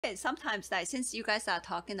sometimes, like, since you guys are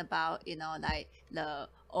talking about, like the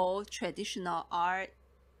old traditional art,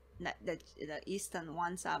 like the Eastern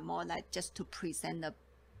ones are more like just to present the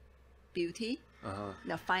beauty.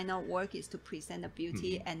 The final work is to present the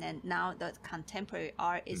beauty, and then now the contemporary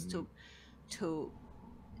art is to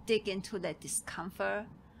dig into the discomfort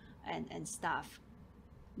and stuff.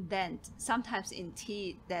 Then sometimes in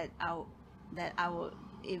tea that I will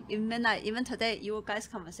even today you guys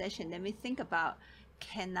conversation, let me think about,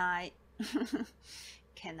 can I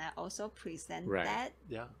also present that?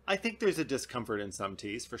 Yeah, I think there's a discomfort in some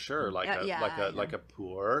teas for sure. Like a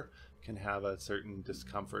pour can have a certain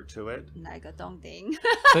discomfort to it. Like a dong ding.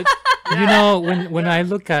 But you know, when I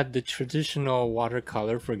look at the traditional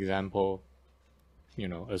watercolor, for example,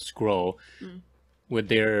 a scroll with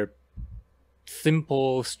their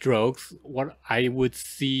simple strokes, what I would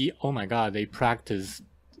see, oh my God, they practice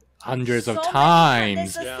hundreds of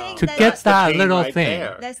times to get that little thing.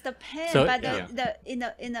 That's the pain. So, but in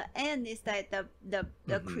the end, it's like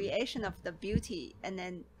the creation of the beauty.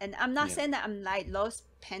 And I'm not saying that I'm like those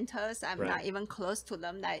painters. I'm not even close to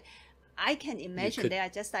them. Like, I can imagine they are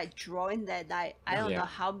just like drawing that, like, I don't know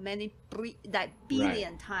how many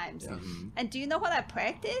billion times. And do you know what I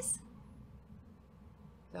practice?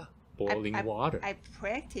 Boiling water. I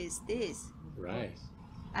practice this. Right.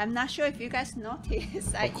 I'm not sure if you guys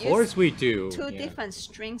notice. Of course we do. Two different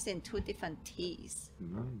strings in two different teas.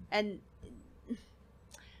 And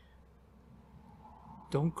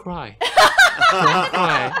don't cry. Don't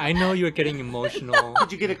cry. I know you're getting emotional.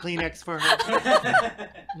 Did you get a Kleenex for her?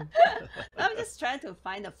 I'm just trying to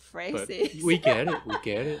find the phrases. But we get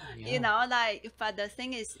it. Yeah. But the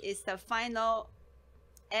thing is the final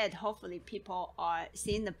ad. Hopefully people are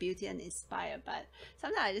seeing the beauty and inspired. But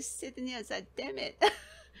sometimes I just sit in here and say, damn it.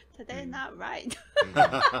 Today not right.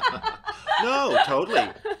 No, totally.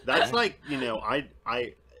 That's like,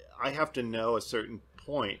 I have to know a certain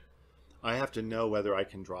point. I have to know whether I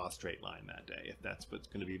can draw a straight line that day, if that's what's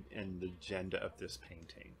going to be in the agenda of this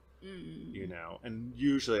painting. And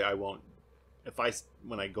usually I won't,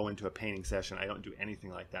 when I go into a painting session, I don't do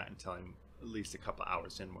anything like that until I'm at least a couple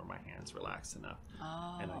hours in where my hands relax enough.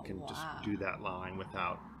 And I can just do that line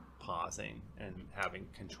without pausing and having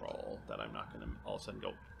control, that I'm not going to all of a sudden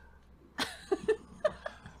go,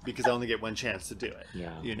 because I only get one chance to do it.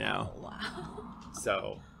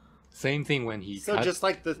 So same thing when he so just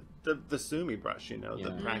like the sumi brush,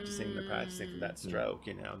 the practicing for that stroke,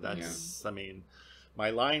 that's I mean, my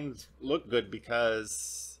lines look good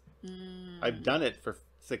because I've done it for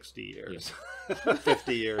 60 years.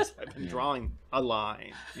 50 years I've been drawing a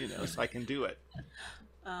line, so I can do it.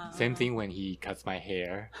 Same thing when he cuts my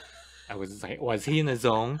hair. I was like, was he in a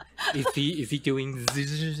zone? Is he doing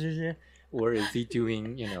or is he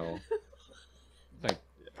doing, like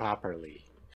properly?